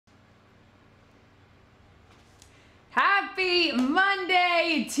Happy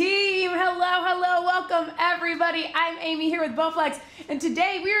Monday, team! Hello, hello, welcome everybody. I'm Amy here with Bowflex, and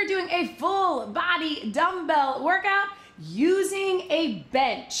today we are doing a full body dumbbell workout using a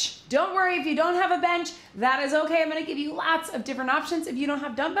bench. Don't worry if you don't have a bench, that is okay. I'm gonna give you lots of different options. If you don't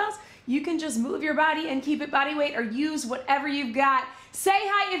have dumbbells, you can just move your body and keep it body weight or use whatever you've got. Say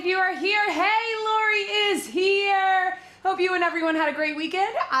hi if you are here. Hey, Lori is here. Hope you and everyone had a great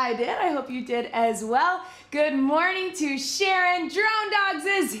weekend. I did. I hope you did as well. Good morning to Sharon. Drone Dogs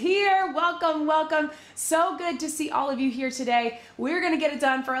is here. Welcome, welcome. So good to see all of you here today. We're going to get it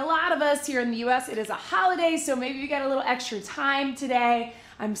done. For a lot of us here in the US, it is a holiday, so maybe you got a little extra time today.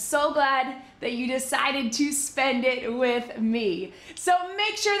 I'm so glad that you decided to spend it with me. So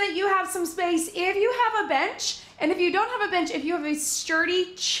make sure that you have some space if you have a bench. And if you don't have a bench, if you have a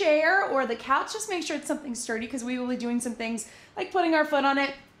sturdy chair or the couch, just make sure it's something sturdy because we will be doing some things like putting our foot on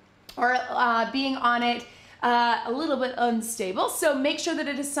it or being on it a little bit unstable. So make sure that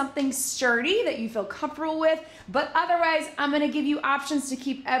it is something sturdy that you feel comfortable with. But otherwise, I'm gonna give you options to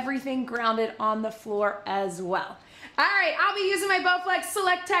keep everything grounded on the floor as well. All right, I'll be using my Bowflex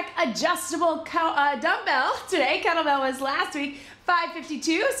Select Tech adjustable dumbbell today. Kettlebell was last week,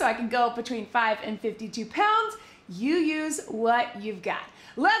 552, so I can go between 5 and 52 pounds. You use what you've got.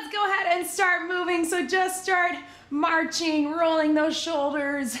 Let's go ahead and start moving. So just start marching, rolling those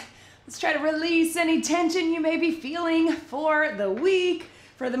shoulders. Let's try to release any tension you may be feeling for the week,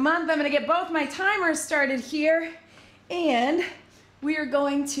 for the month. I'm gonna get both my timers started here, and we are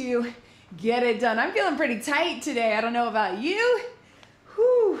going to get it done. I'm feeling pretty tight today. I don't know about you.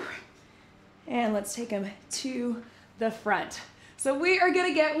 Whew. And let's take them to the front. So we are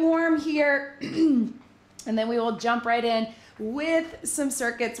gonna get warm here, and then we will jump right in with some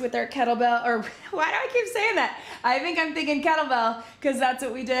circuits with our kettlebell, or why do I keep saying that? I think I'm thinking kettlebell because that's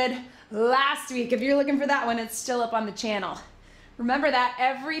what we did last week. If you're looking for that one, it's still up on the channel. Remember that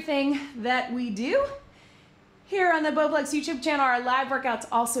everything that we do here on the Bowflex YouTube channel, our live workouts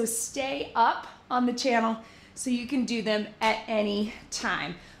also stay up on the channel so you can do them at any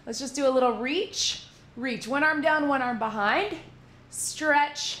time. Let's just do a little reach. Reach, one arm down, one arm behind.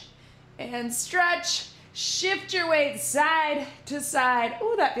 Stretch and stretch. Shift your weight side to side.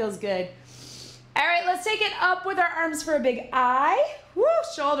 Ooh, that feels good. All right, let's take it up with our arms for a big I. Woo,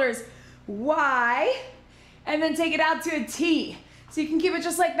 shoulders Y. And then take it out to a T. So you can keep it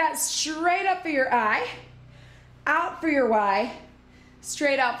just like that, straight up for your I, out for your Y,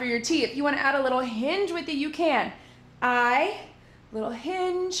 straight out for your T. If you want to add a little hinge with it, you can. I, little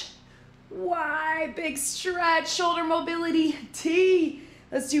hinge, Y, big stretch, shoulder mobility, T.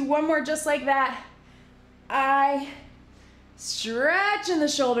 Let's do one more just like that. I, stretching the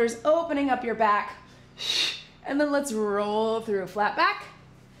shoulders, opening up your back. And then let's roll through, flat back,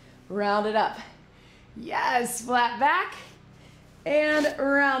 round it up. Yes, flat back, and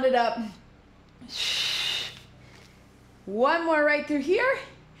round it up. One more right through here,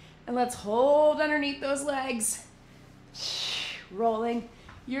 and let's hold underneath those legs. Rolling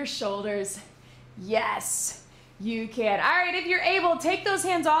your shoulders. Yes. You can. All right, if you're able, take those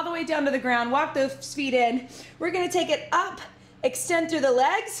hands all the way down to the ground, walk those feet in. We're gonna take it up, extend through the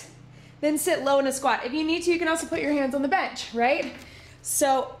legs, then sit low in a squat. If you need to, you can also put your hands on the bench, right?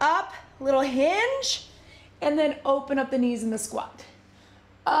 So up, little hinge, and then open up the knees in the squat.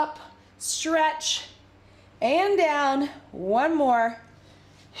 Up, stretch, and down. One more.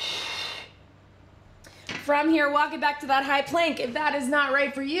 From here, walk it back to that high plank. If that is not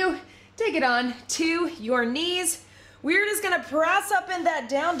right for you, take it on to your knees. We're just gonna press up in that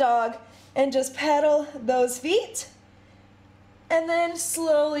down dog and just pedal those feet. And then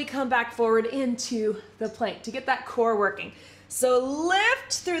slowly come back forward into the plank to get that core working. So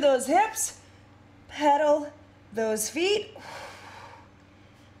lift through those hips, pedal those feet.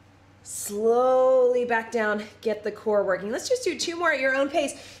 Slowly back down, get the core working. Let's just do two more at your own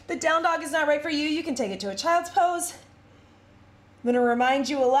pace. If the down dog is not right for you, you can take it to a child's pose. I'm gonna remind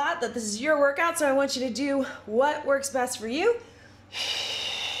you a lot that this is your workout, so I want you to do what works best for you.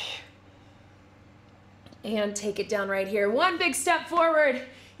 And take it down right here. One big step forward.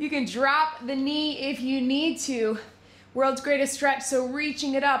 You can drop the knee if you need to. World's greatest stretch, so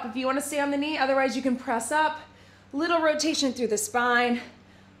reaching it up. If you wanna stay on the knee, otherwise you can press up. Little rotation through the spine.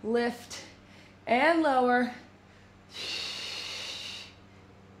 Lift and lower.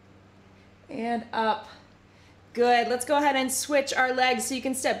 And up. Good, let's go ahead and switch our legs so you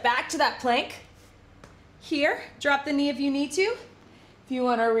can step back to that plank. Here, drop the knee if you need to. If you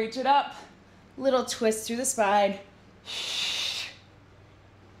want to reach it up, little twist through the spine.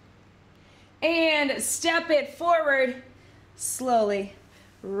 And step it forward slowly.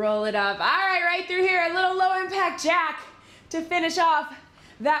 roll it up. All right, right through here, a little low impact jack to finish off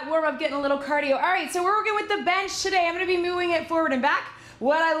that warm up, getting a little cardio. All right, so we're working with the bench today. I'm gonna be moving it forward and back.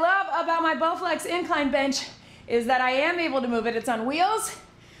 What I love about my Bowflex incline bench is that I am able to move it. It's on wheels,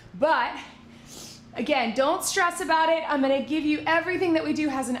 but again, don't stress about it. I'm gonna give you everything that we do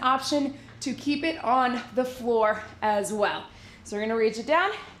has an option to keep it on the floor as well. So we're gonna reach it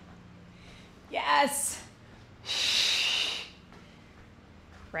down. Yes.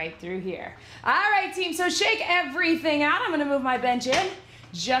 Right through here. All right, team, so shake everything out. I'm gonna move my bench in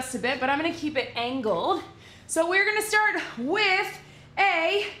just a bit, but I'm gonna keep it angled. So we're gonna start with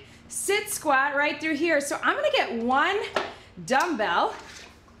a sit squat right through here. So I'm gonna get one dumbbell.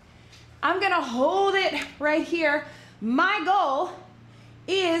 I'm gonna hold it right here. My goal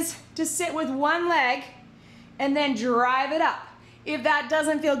is to sit with one leg and then drive it up. If that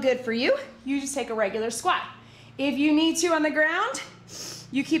doesn't feel good for you, you just take a regular squat. If you need to on the ground,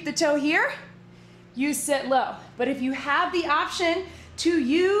 you keep the toe here, you sit low. But if you have the option to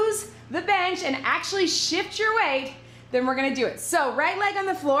use the bench and actually shift your weight, then we're gonna do it. So right leg on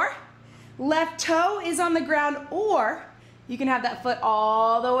the floor, left toe is on the ground, or you can have that foot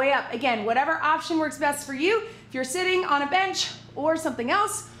all the way up. Again, whatever option works best for you. If you're sitting on a bench or something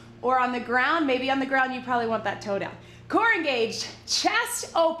else, or on the ground, maybe on the ground, you probably want that toe down. Core engaged,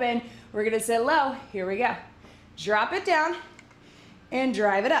 chest open. We're gonna sit low, here we go. Drop it down and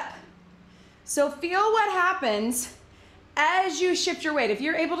drive it up. So feel what happens as you shift your weight. If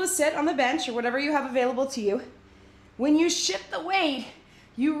you're able to sit on the bench or whatever you have available to you, when you shift the weight,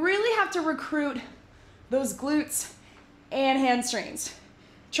 you really have to recruit those glutes and hamstrings.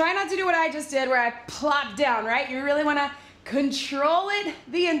 Try not to do what I just did where I plopped down, right? You really wanna control it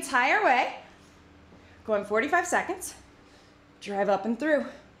the entire way. Going 45 seconds, drive up and through.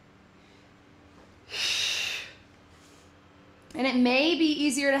 And it may be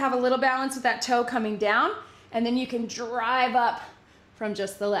easier to have a little balance with that toe coming down, and then you can drive up from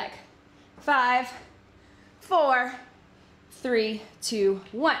just the leg. 5, 4, 3, 2,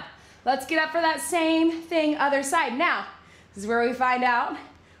 1. Let's get up for that same thing, other side. Now, this is where we find out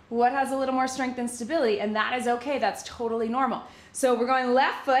what has a little more strength and stability, and that is okay, that's totally normal. So we're going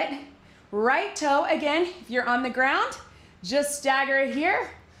left foot, right toe. Again, if you're on the ground, just stagger it here,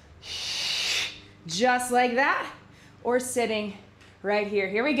 just like that. Or sitting right here.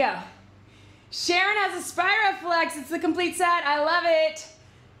 Here we go. Sharon has a Spiroflex. It's the complete set. I love it.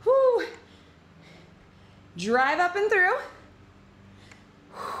 Whew. Drive up and through.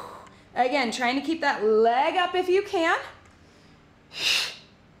 Whew. Again, trying to keep that leg up if you can.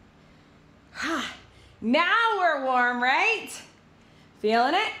 Now we're warm, right?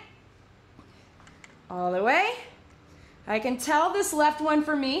 Feeling it? All the way. I can tell this left one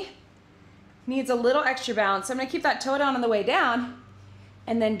for me needs a little extra balance. So I'm gonna keep that toe down on the way down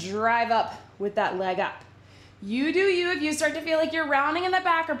and then drive up with that leg up. You do you. If you start to feel like you're rounding in the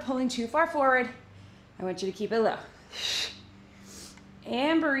back or pulling too far forward, I want you to keep it low.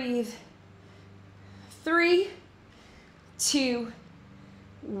 And breathe. 3, 2,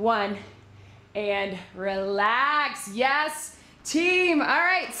 1, and relax. Yes, team. All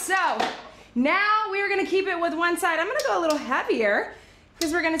right, so now we're gonna keep it with one side. I'm gonna go a little heavier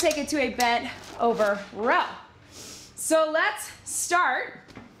because we're gonna take it to a bent over row. So let's start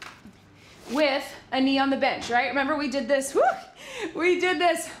with a knee on the bench, right? Remember we did this, we did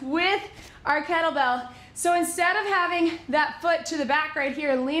this with our kettlebell. So instead of having that foot to the back right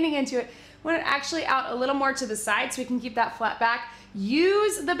here, leaning into it, I want it actually out a little more to the side so we can keep that flat back.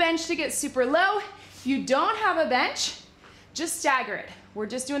 Use the bench to get super low. If you don't have a bench, just stagger it. We're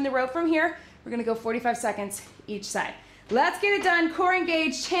just doing the row from here. We're gonna go 45 seconds each side. Let's get it done. Core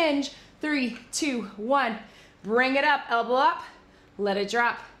engaged, hinge. 3, 2, 1. Bring it up, elbow up, let it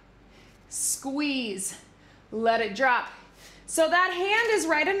drop. Squeeze, let it drop. So that hand is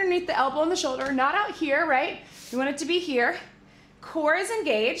right underneath the elbow and the shoulder, not out here, right? You want it to be here. Core is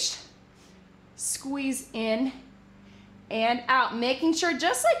engaged. Squeeze in and out, making sure,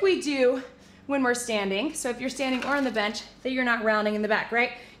 just like we do when we're standing, so if you're standing or on the bench, that you're not rounding in the back,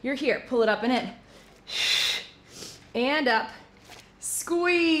 right? You're here, pull it up and in. And up,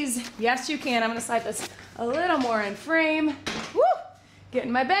 squeeze. Yes, you can. I'm gonna slide this a little more in frame. Woo! Get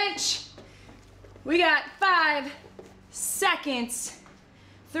in my bench. We got 5 seconds.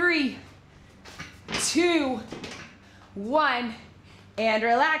 3, 2, 1, and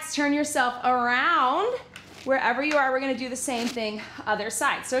relax. Turn yourself around. Wherever you are, we're gonna do the same thing, other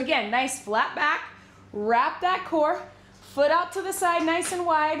side. So again, nice flat back, wrap that core, foot out to the side nice and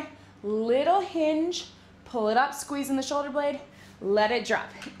wide, little hinge, pull it up, squeeze in the shoulder blade, let it drop.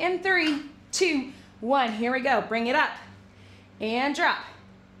 In 3, 2, 1, here we go. Bring it up and drop.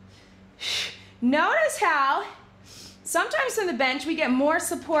 Notice how sometimes from the bench we get more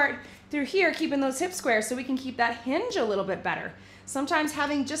support through here, keeping those hips square so we can keep that hinge a little bit better. Sometimes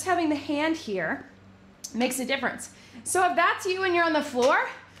just having the hand here makes a difference. So if that's you and you're on the floor,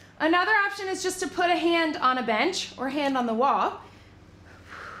 another option is just to put a hand on a bench or hand on the wall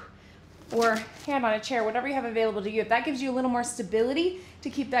or hand on a chair, whatever you have available to you. If that gives you a little more stability to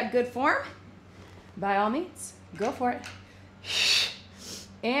keep that good form, by all means, go for it.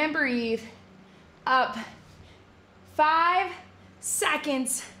 And breathe. Up. 5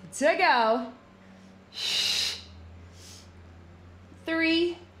 seconds to go.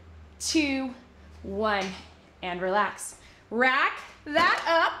 3, 2, 1, and relax. Rack that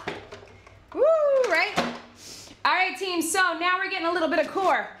up. Woo, right? All right, team, so now we're getting a little bit of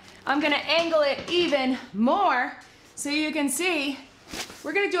core. I'm gonna angle it even more so you can see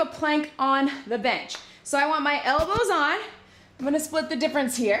we're gonna do a plank on the bench. So I want my elbows on. I'm gonna split the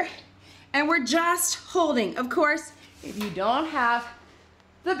difference here. And we're just holding. Of course, if you don't have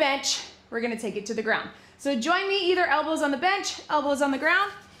the bench, we're gonna take it to the ground. So join me, either elbows on the bench, elbows on the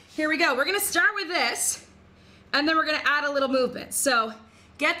ground. Here we go. We're gonna start with this, and then we're gonna add a little movement. So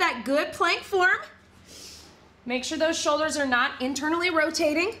get that good plank form. Make sure those shoulders are not internally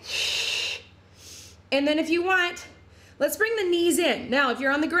rotating. And then if you want, let's bring the knees in. Now, if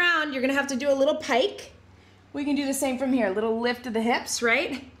you're on the ground, you're gonna have to do a little pike. We can do the same from here. A little lift of the hips,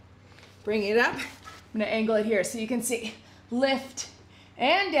 right? Bring it up. I'm gonna angle it here so you can see. Lift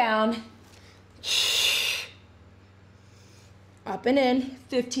and down. Up and in,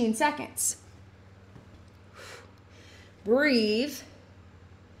 15 seconds. Breathe.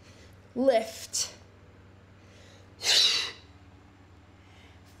 Lift.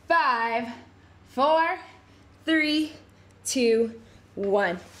 5, 4, 3, 2,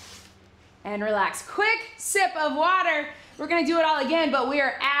 1. And relax. Quick sip of water. We're gonna do it all again, but we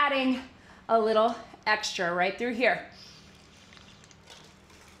are adding a little extra right through here.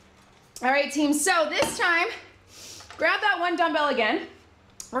 All right, team, so this time, grab that one dumbbell again.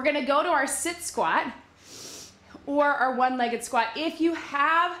 We're gonna go to our sit squat or our one-legged squat. If you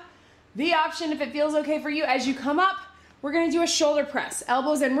have the option, if it feels okay for you, as you come up, we're gonna do a shoulder press,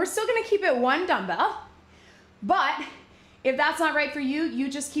 elbows in. We're still gonna keep it one dumbbell, but if that's not right for you, you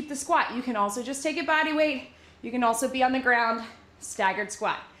just keep the squat. You can also just take it body weight. You can also be on the ground, staggered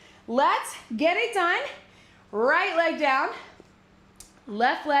squat. Let's get it done. Right leg down,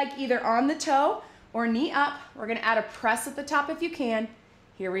 left leg either on the toe or knee up. We're gonna add a press at the top if you can.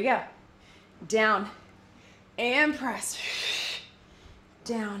 Here we go. Down and press.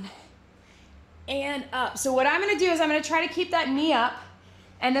 Down and up. So what I'm gonna do is I'm gonna try to keep that knee up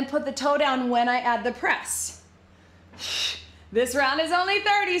and then put the toe down when I add the press. This round is only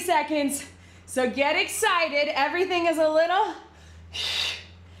 30 seconds, so get excited. Everything is a little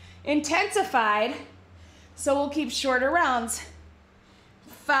intensified, so we'll keep shorter rounds.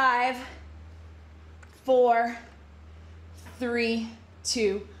 5, 4, 3,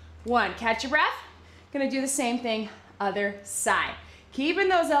 2, 1. Catch your breath. Gonna do the same thing, other side. Keeping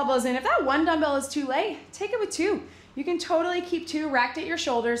those elbows in. If that one dumbbell is too light, take it with 2. You can totally keep 2 racked at your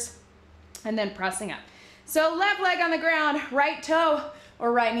shoulders and then pressing up. So left leg on the ground, right toe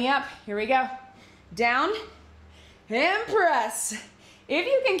or right knee up. Here we go. Down and press. If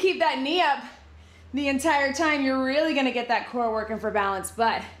you can keep that knee up the entire time, you're really gonna get that core working for balance.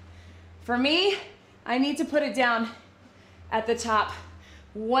 But for me, I need to put it down at the top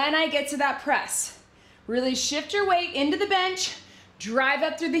when I get to that press. Really shift your weight into the bench, drive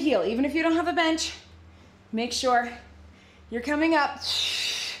up through the heel. Even if you don't have a bench, make sure you're coming up.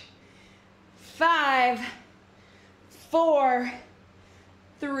 5, 4,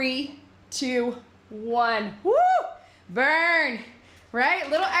 3, 2, 1. Woo! Burn, right?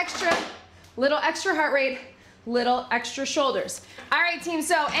 Little extra heart rate, little extra shoulders. All right, team,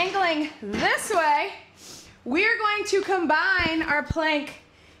 so angling this way, we're going to combine our plank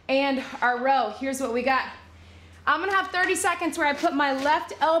and our row. Here's what we got. I'm gonna have 30 seconds where I put my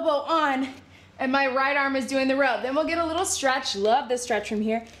left elbow on and my right arm is doing the row. Then we'll get a little stretch, love the stretch from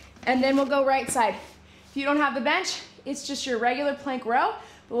here, and then we'll go right side. If you don't have the bench, it's just your regular plank row,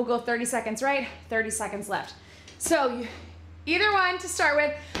 but we'll go 30 seconds right, 30 seconds left. So either one to start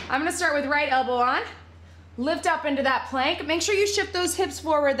with. I'm gonna start with right elbow on, lift up into that plank. Make sure you shift those hips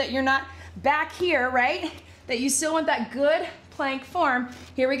forward, that you're not back here, right? That you still want that good plank form.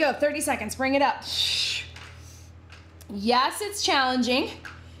 Here we go, 30 seconds, bring it up. Yes, it's challenging.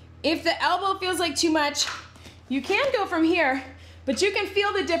 If the elbow feels like too much, you can go from here, but you can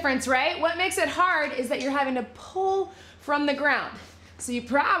feel the difference, right? What makes it hard is that you're having to pull from the ground. So you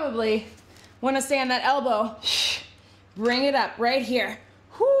probably want to stay on that elbow. Bring it up right here.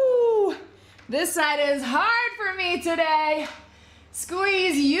 Whoo! This side is hard for me today.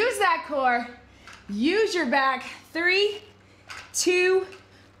 Squeeze, use that core. Use your back. 3, 2,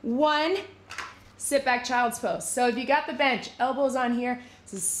 1. Sit back, child's pose. So if you got the bench, elbows on here,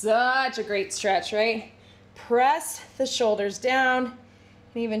 this is such a great stretch, right? Press the shoulders down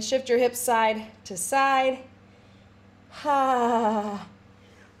and even shift your hips side to side.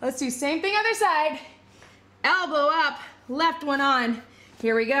 Let's do same thing other side. Elbow up, left one on.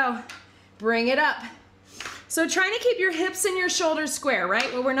 Here we go. Bring it up. So trying to keep your hips and your shoulders square,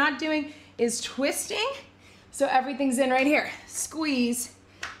 right? What we're not doing is twisting. So everything's in right here. Squeeze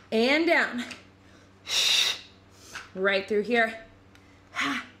and down. Right through here.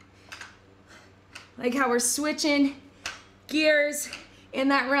 Like how we're switching gears in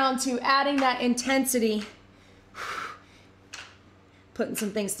that round to adding that intensity. Putting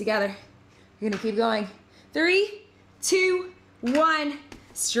some things together. You're gonna keep going. 3, 2, 1.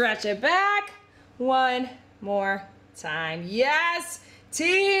 Stretch it back. One more time. Yes,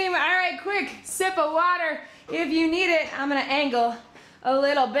 team. All right, quick sip of water if you need it. I'm gonna angle a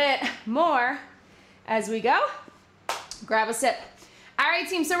little bit more as we go. Grab a sip. All right,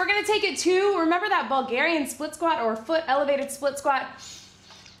 team, so we're gonna take it to, remember that Bulgarian split squat or foot elevated split squat?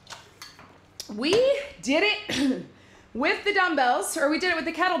 We did it with the dumbbells, or we did it with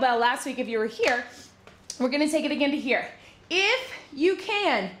the kettlebell last week if you were here. We're gonna take it again to here. If you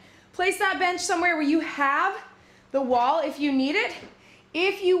can, place that bench somewhere where you have the wall if you need it.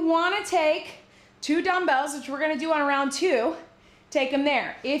 If you wanna take 2 dumbbells, which we're gonna do on round 2, take them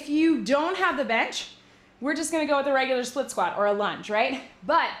there. If you don't have the bench, we're just gonna go with a regular split squat or a lunge, right?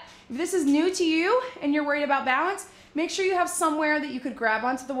 But if this is new to you and you're worried about balance, make sure you have somewhere that you could grab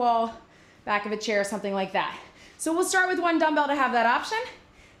onto the wall, back of a chair, something like that. So we'll start with 1 dumbbell to have that option,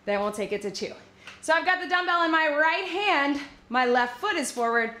 then we'll take it to 2. So I've got the dumbbell in my right hand, my left foot is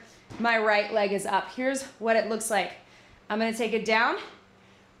forward, my right leg is up. Here's what it looks like. I'm gonna take it down,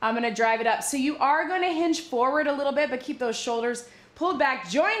 I'm gonna drive it up. So you are gonna hinge forward a little bit, but keep those shoulders pulled back.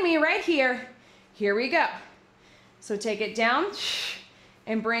 Join me right here. Here we go. So take it down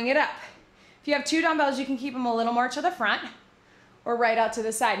and bring it up. If you have 2 dumbbells, you can keep them a little more to the front or right out to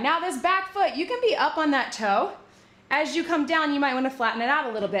the side. Now this back foot, you can be up on that toe. As you come down, you might wanna flatten it out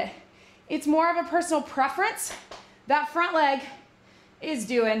a little bit. It's more of a personal preference. That front leg is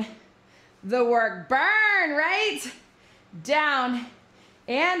doing the work. Burn, right? Down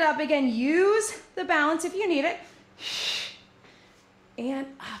and up again. Use the balance if you need it. And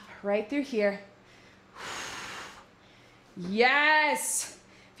up, right through here. Yes.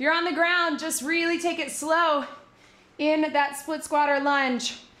 If you're on the ground, just really take it slow in that split squat or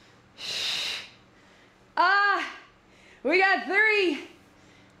lunge. We got 3,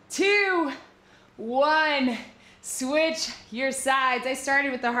 2, 1. Switch your sides. I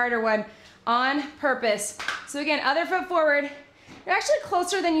started with the harder one on purpose. So again, other foot forward. You're actually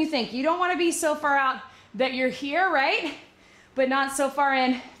closer than you think. You don't want to be so far out that you're here, right? But not so far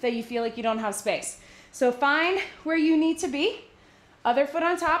in that you feel like you don't have space. So find where you need to be. Other foot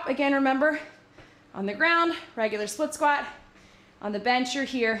on top. Again, remember, on the ground, regular split squat. On the bench, you're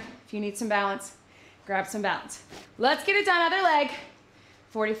here. If you need some balance, grab some balance. Let's get it done. Other leg.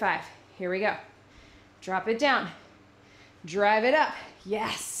 45. Here we go. Drop it down. Drive it up.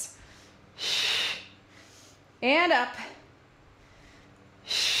 Yes. And up.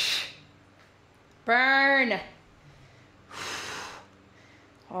 Burn.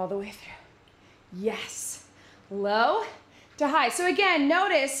 All the way through. Yes. Low to high. So again,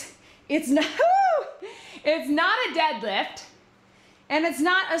 notice it's not a deadlift and it's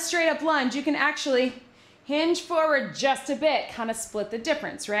not a straight up lunge. You can actually hinge forward just a bit, kind of split the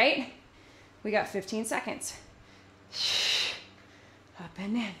difference, right? We got 15 seconds. Up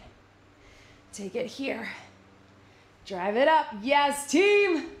and in. Take it here. Drive it up. Yes,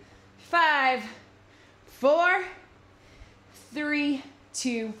 team. 5, 4, 3,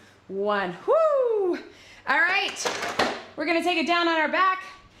 2, 1. Woo! All right. We're gonna take it down on our back.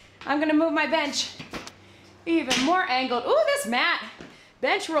 I'm gonna move my bench even more angled. Ooh, this mat.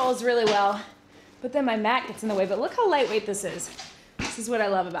 Bench rolls really well, but then my mat gets in the way. But look how lightweight this is. This is what I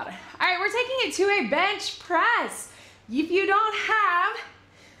love about it. All right, we're taking it to a bench press. If you don't have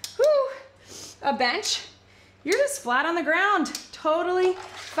a bench, you're just flat on the ground. Totally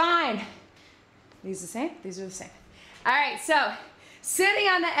fine. These are the same? These are the same. All right, so sitting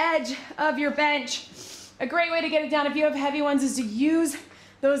on the edge of your bench, a great way to get it down if you have heavy ones is to use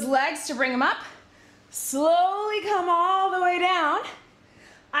those legs to bring them up. Slowly come all the way down.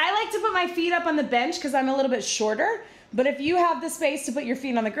 I like to put my feet up on the bench because I'm a little bit shorter, but if you have the space to put your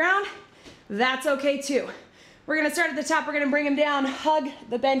feet on the ground, that's okay too. We're gonna start at the top, we're gonna bring them down, hug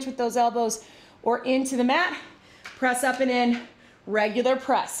the bench with those elbows or into the mat. Press up and in, regular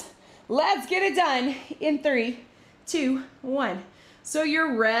press. Let's get it done in 3, 2, 1. So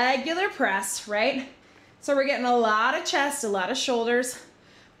your regular press, right? So we're getting a lot of chest, a lot of shoulders.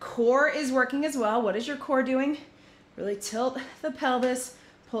 Core is working as well. What is your core doing? Really tilt the pelvis,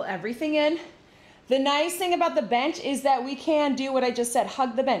 pull everything in. The nice thing about the bench is that we can do what I just said,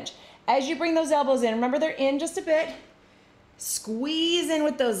 hug the bench. As you bring those elbows in, remember they're in just a bit. Squeeze in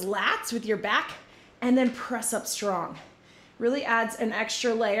with those lats with your back and then press up strong. Really adds an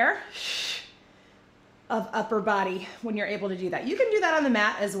extra layer of upper body when you're able to do that. You can do that on the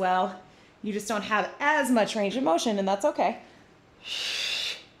mat as well. You just don't have as much range of motion, and that's okay.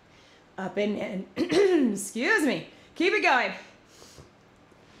 Up and in. Excuse me. Keep it going.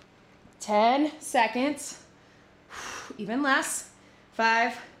 10 seconds. Even less.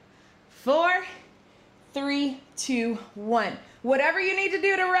 5, 4, 3, 2, 1. Whatever you need to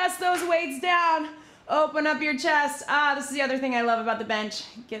do to rest those weights down. Open up your chest. This is the other thing I love about the bench.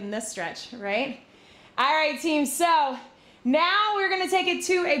 Getting this stretch, right? All right, team. So now we're going to take it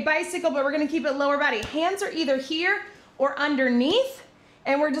to a bicycle, but we're going to keep it lower body. Hands are either here or underneath,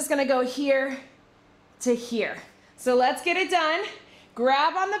 and we're just going to go here to here. So let's get it done.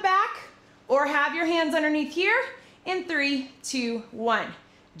 Grab on the back or have your hands underneath here in 3, 2, 1.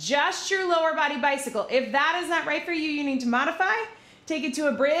 Just your lower body bicycle. If that is not right for you, you need to modify. Take it to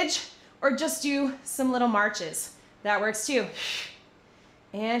a bridge or just do some little marches. That works too.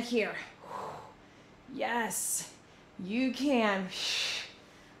 And here. Yes, you can.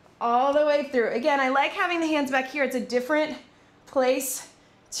 All the way through. Again, I like having the hands back here. It's a different place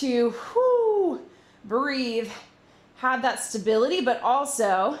to breathe, have that stability, but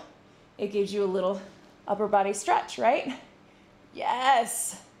also it gives you a little upper body stretch, right?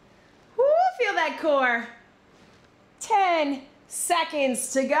 Yes. Woo, feel that core. 10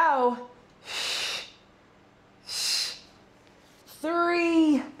 seconds to go.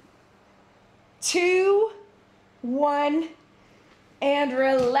 3, 2, 1, and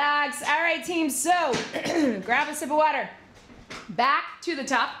relax. All right, team, so grab a sip of water. Back to the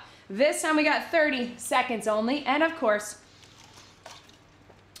top. This time we got 30 seconds only, and of course,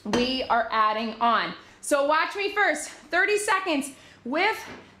 we are adding on. So watch me first, 30 seconds with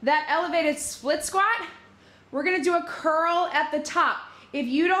that elevated split squat. We're gonna do a curl at the top. If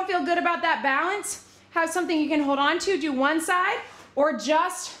you don't feel good about that balance, have something you can hold on to, do one side, or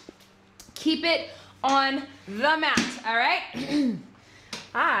just keep it on the mat, all right?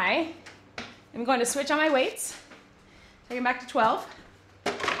 I am going to switch on my weights. Take it back to 12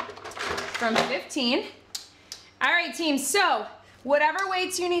 from 15. All right, team, so whatever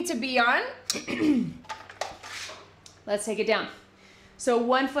weights you need to be on, let's take it down. So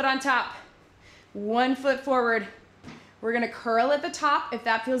 1 foot on top, 1 foot forward. We're gonna curl at the top. If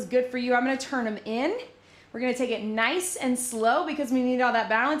that feels good for you, I'm gonna turn them in. We're gonna take it nice and slow because we need all that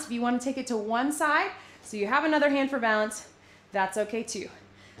balance. If you wanna take it to one side, so you have another hand for balance, that's okay too.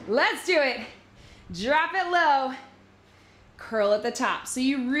 Let's do it. Drop it low, curl at the top. So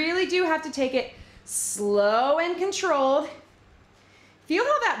you really do have to take it slow and controlled. Feel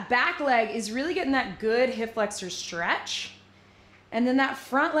how that back leg is really getting that good hip flexor stretch. And then that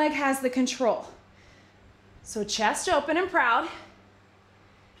front leg has the control. So chest open and proud.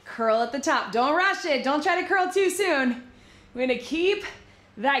 Curl at the top. Don't rush it. Don't try to curl too soon. We're gonna keep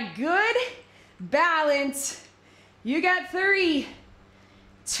that good balance. You got 3,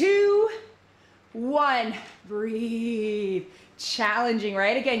 2, 1. Breathe. Challenging,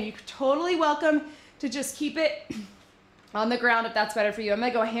 right? Again, you're totally welcome to just keep it on the ground if that's better for you. I'm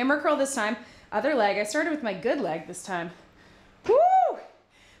gonna go hammer curl this time. Other leg. I started with my good leg this time. Woo!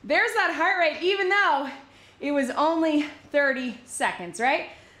 There's that heart rate, even though it was only 30 seconds, right?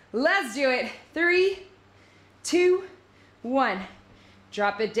 Let's do it. 3, 2, 1.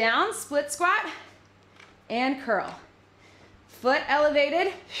 Drop it down, split squat, and curl. Foot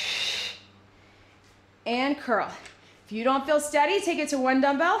elevated, and curl. If you don't feel steady, take it to one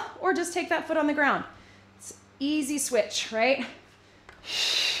dumbbell, or just take that foot on the ground. It's easy switch, right?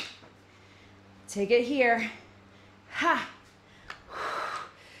 Take it here. Ha!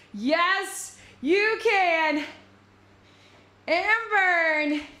 Yes, you can. And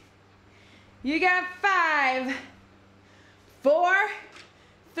burn. You got 5, 4,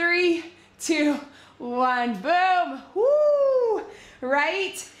 3, 2, 1. Boom. Woo!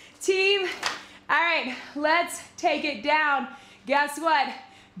 Right, team? All right, let's take it down. Guess what?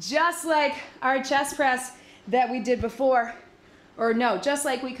 Just like our chest press that we did before, or no, just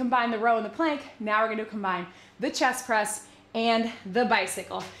like we combined the row and the plank, now we're gonna combine the chest press and the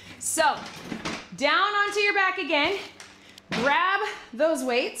bicycle. So down onto your back again, grab those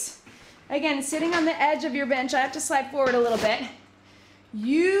weights. Again, sitting on the edge of your bench, I have to slide forward a little bit.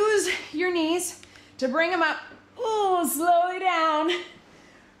 Use your knees to bring them up, ooh, slowly down,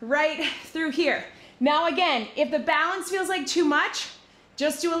 right through here. Now again, if the balance feels like too much,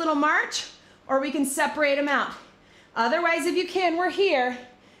 just do a little march, or we can separate them out. Otherwise, if you can, we're here.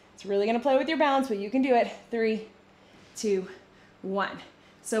 It's really gonna play with your balance, but you can do it. 3, 2, 1.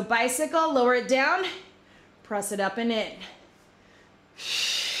 So bicycle, lower it down, press it up and in.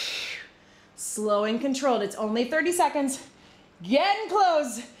 Slow and controlled. It's only 30 seconds. Getting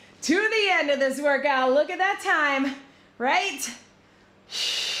close to the end of this workout. Look at that time, right?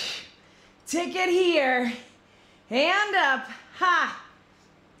 Take it here. Hand up. Ha.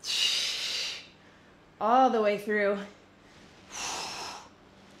 All the way through.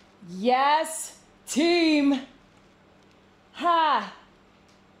 Yes, team. Ha.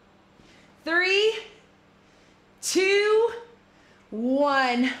 3, 2,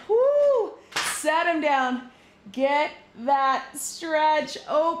 1. Woo. Set them down. Get that stretch.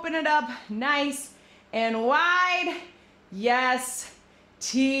 Open it up nice and wide. Yes,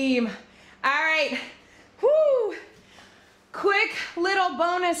 team. All right. Woo. Quick little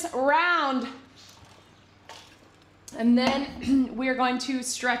bonus round. And then we're going to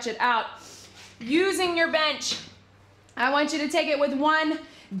stretch it out. Using your bench, I want you to take it with one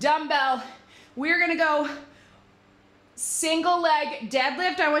dumbbell. We're gonna go single leg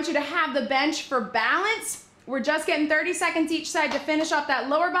deadlift. I want you to have the bench for balance. We're just getting 30 seconds each side to finish off that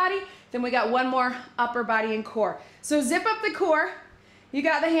lower body. Then we got one more upper body and core. So zip up the core. You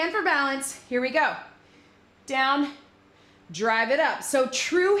got the hand for balance. Here we go. Down, drive it up. So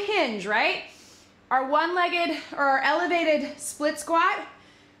true hinge, right? Our one-legged or our elevated split squat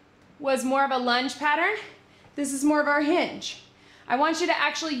was more of a lunge pattern. This is more of our hinge. I want you to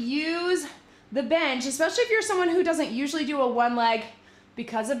actually use the bench, especially if you're someone who doesn't usually do a one leg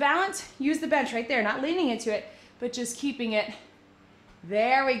because of balance. Use the bench right there, not leaning into it, but just keeping it.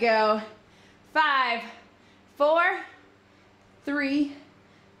 There we go. 5, 4, 3,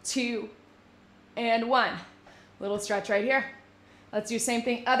 2, and 1. Little stretch right here. Let's do the same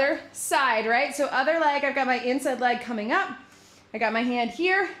thing, other side, right? So other leg, I've got my inside leg coming up. I got my hand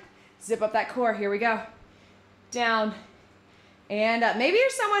here. Zip up that core, here we go. Down and up. Maybe you're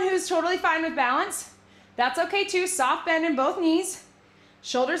someone who's totally fine with balance. That's okay too. Soft bend in both knees.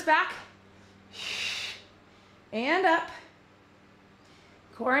 Shoulders back. And up.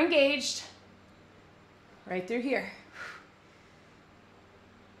 Core engaged. Right through here.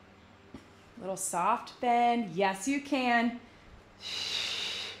 Little soft bend. Yes, you can.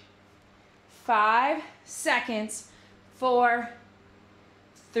 5 seconds. 4,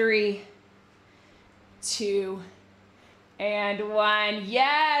 3, 2, and 1.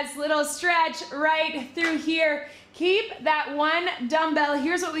 Yes, little stretch right through here. Keep that one dumbbell.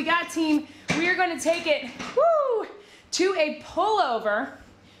 Here's what we got, team. We are going to take it to a pullover.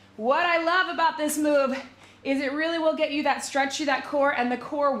 What I love about this move is it really will get you that stretch through that core and the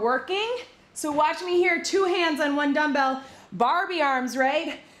core working. So watch me here, 2 hands on one dumbbell, Barbie arms,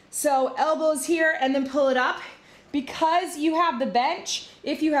 right? So elbows here and then pull it up. Because you have the bench,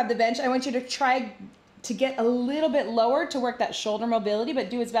 if you have the bench, I want you to try to get a little bit lower to work that shoulder mobility, but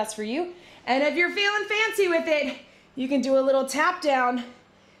do what's best for you. And if you're feeling fancy with it, you can do a little tap down,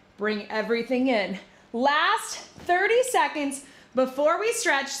 bring everything in. Last 30 seconds before we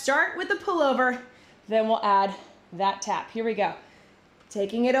stretch, start with the pullover, then we'll add that tap. Here we go.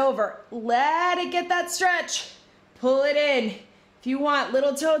 Taking it over, let it get that stretch, pull it in. If you want,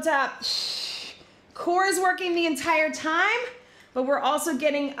 little toe tap. Core is working the entire time, but we're also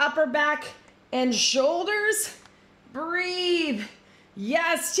getting upper back and shoulders. Breathe.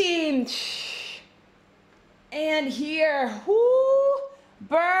 Yes, team. And here. Woo.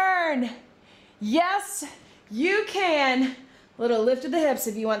 Burn. Yes, you can. Little lift of the hips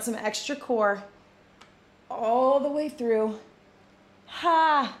if you want some extra core. All the way through.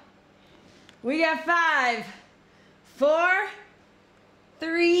 Ha. We got 5, 4,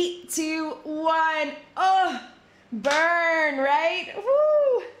 3, 2, 1. Oh, burn, right?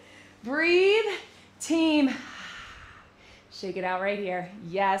 Woo. Breathe, team. Shake it out right here.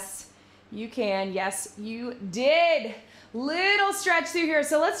 Yes, you can. Yes, you did. Little stretch through here.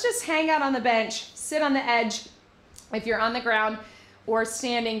 So let's just hang out on the bench. Sit on the edge. If you're on the ground or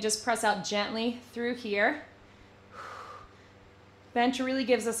standing, just press out gently through here. Bench really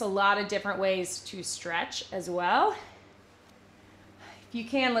gives us a lot of different ways to stretch as well. If you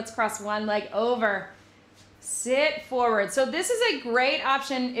can, let's cross one leg over. Sit forward. So this is a great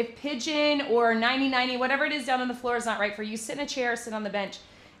option if pigeon or 90-90, whatever it is down on the floor is not right for you. Sit in a chair, sit on the bench.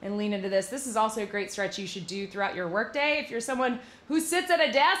 and lean into this. This is also a great stretch you should do throughout your workday. If you're someone who sits at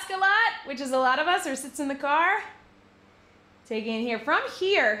a desk a lot, which is a lot of us, or sits in the car, taking it here. From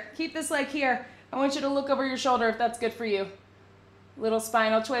here, keep this leg here. I want you to look over your shoulder if that's good for you. Little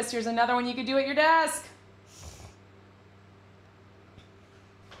spinal twist. Here's another one you could do at your desk.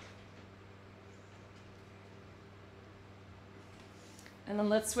 And then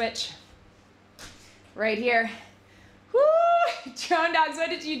let's switch right here. Woo! Drone dogs, what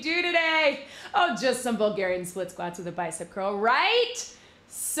did you do today? Oh, just some Bulgarian split squats with a bicep curl, right?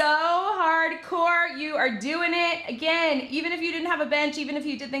 So hardcore, you are doing it. Again, even if you didn't have a bench, even if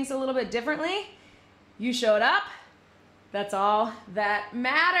you did things a little bit differently, you showed up. That's all that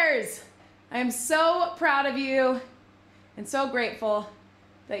matters. I am so proud of you and so grateful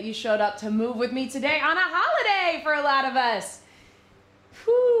that you showed up to move with me today on a holiday for a lot of us.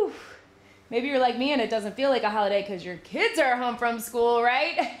 Whew. Maybe you're like me and it doesn't feel like a holiday because your kids are home from school,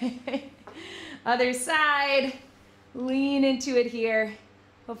 right? Other side, lean into it here.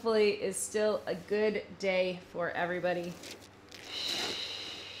 Hopefully it's still a good day for everybody.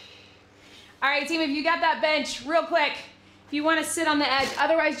 All right, team, if you got that bench, real quick, if you want to sit on the edge,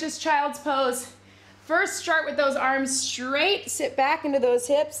 otherwise just child's pose. First, start with those arms straight, sit back into those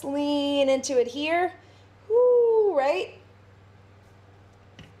hips, lean into it here. Woo, right?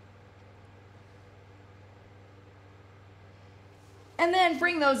 And then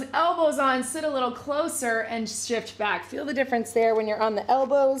bring those elbows on, sit a little closer and shift back. Feel the difference there when you're on the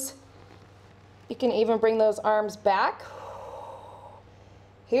elbows. You can even bring those arms back.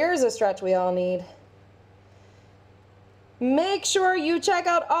 Here's a stretch we all need. Make sure you check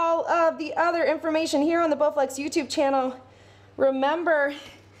out all of the other information here on the Bowflex YouTube channel. Remember,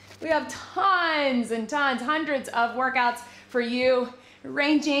 we have tons and tons, hundreds of workouts for you,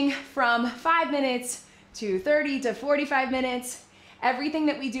 ranging from 5 minutes to 30 to 45 minutes. Everything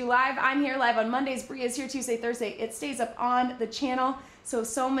that we do live, I'm here live on Mondays, Bria is here Tuesday, Thursday. It stays up on the channel.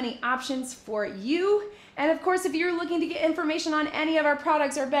 So many options for you. And of course, if you're looking to get information on any of our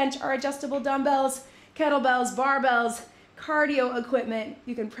products, our bench, our adjustable dumbbells, kettlebells, barbells, cardio equipment,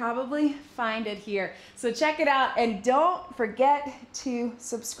 you can probably find it here. So check it out and don't forget to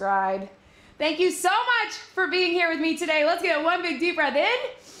subscribe. Thank you so much for being here with me today. Let's get one big deep breath in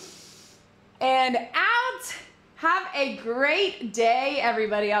and out. Have a great day,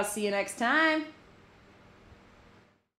 everybody. I'll see you next time.